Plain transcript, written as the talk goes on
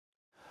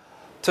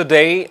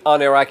Today,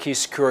 an Iraqi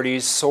security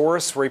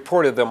source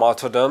reported the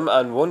martyrdom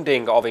and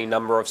wounding of a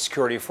number of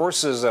security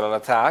forces in an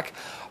attack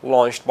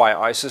launched by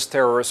ISIS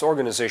terrorist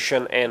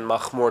organization in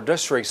Makhmour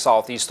district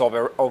southeast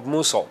of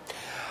Mosul.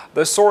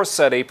 The source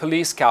said a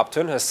police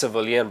captain, his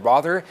civilian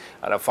brother,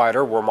 and a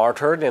fighter were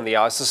martyred in the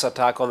ISIS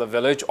attack on the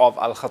village of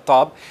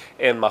al-Khattab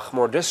in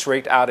Makhmour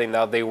district, adding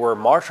that they were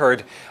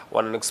martyred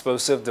when an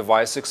explosive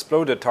device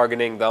exploded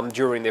targeting them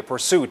during the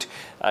pursuit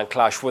and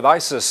clash with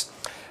ISIS.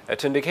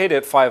 It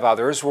indicated 5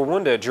 others were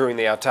wounded during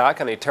the attack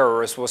and a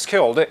terrorist was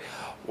killed,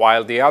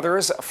 while the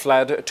others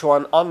fled to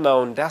an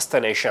unknown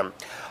destination.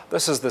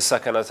 This is the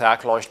second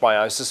attack launched by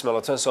ISIS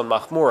militants on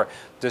Makhmour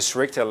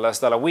district in less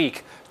than a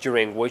week,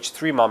 during which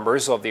 3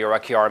 members of the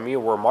Iraqi army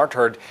were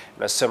martyred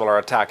in a similar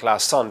attack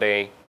last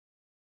Sunday.